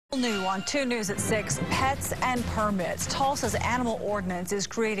New on 2 News at 6, pets and permits. Tulsa's animal ordinance is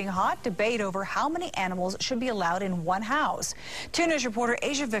creating hot debate over how many animals should be allowed in one house. 2 News reporter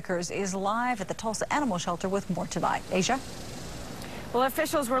Asia Vickers is live at the Tulsa Animal Shelter with more tonight. Asia? Well,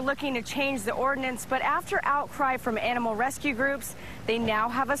 officials were looking to change the ordinance, but after outcry from animal rescue groups, they now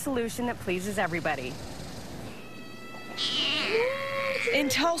have a solution that pleases everybody. In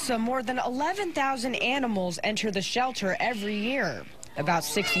Tulsa, more than 11,000 animals enter the shelter every year. About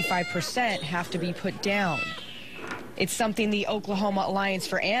 65% have to be put down. It's something the Oklahoma Alliance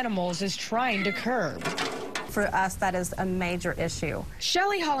for Animals is trying to curb. For us, that is a major issue.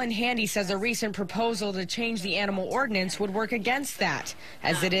 Shelley Holland Handy says a recent proposal to change the animal ordinance would work against that.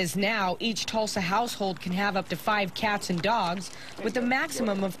 As it is now, each Tulsa household can have up to 5 cats and dogs with a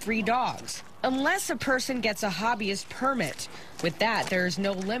maximum of 3 dogs, unless a person gets a hobbyist permit. With that, there is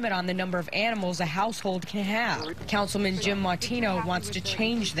no limit on the number of animals a household can have. Councilman Jim Martino wants to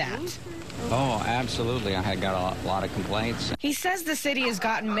change that. Oh, absolutely. I had got a lot of complaints. He says the city has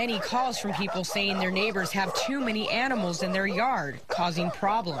gotten many calls from people saying their neighbors have too many animals in their yard, causing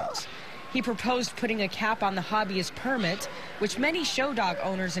problems. He proposed putting a cap on the hobbyist permit, which many show dog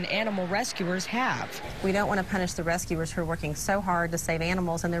owners and animal rescuers have. We don't want to punish the rescuers who are working so hard to save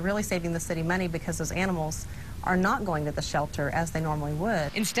animals, and they're really saving the city money because those animals are not going to the shelter as they normally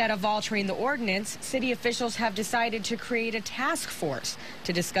would. Instead of altering the ordinance, city officials have decided to create a task force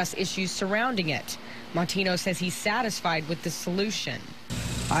to discuss issues surrounding it. Martino says he's satisfied with the solution.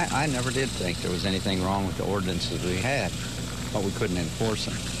 I never did think there was anything wrong with the ordinances we had, but we couldn't enforce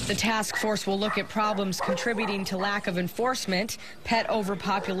them. The task force will look at problems contributing to lack of enforcement, pet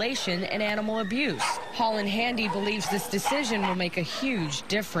overpopulation, and animal abuse. Holland Handy believes this decision will make a huge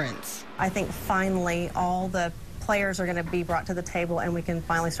difference. I think finally all the players are going to be brought to the table, and we can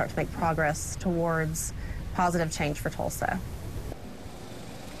finally start to make progress towards positive change for Tulsa.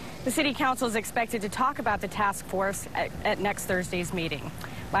 The City Council is expected to talk about the task force at next Thursday's meeting.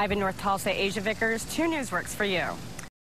 Live in North Tulsa, Asia Vickers, 2 News works for you.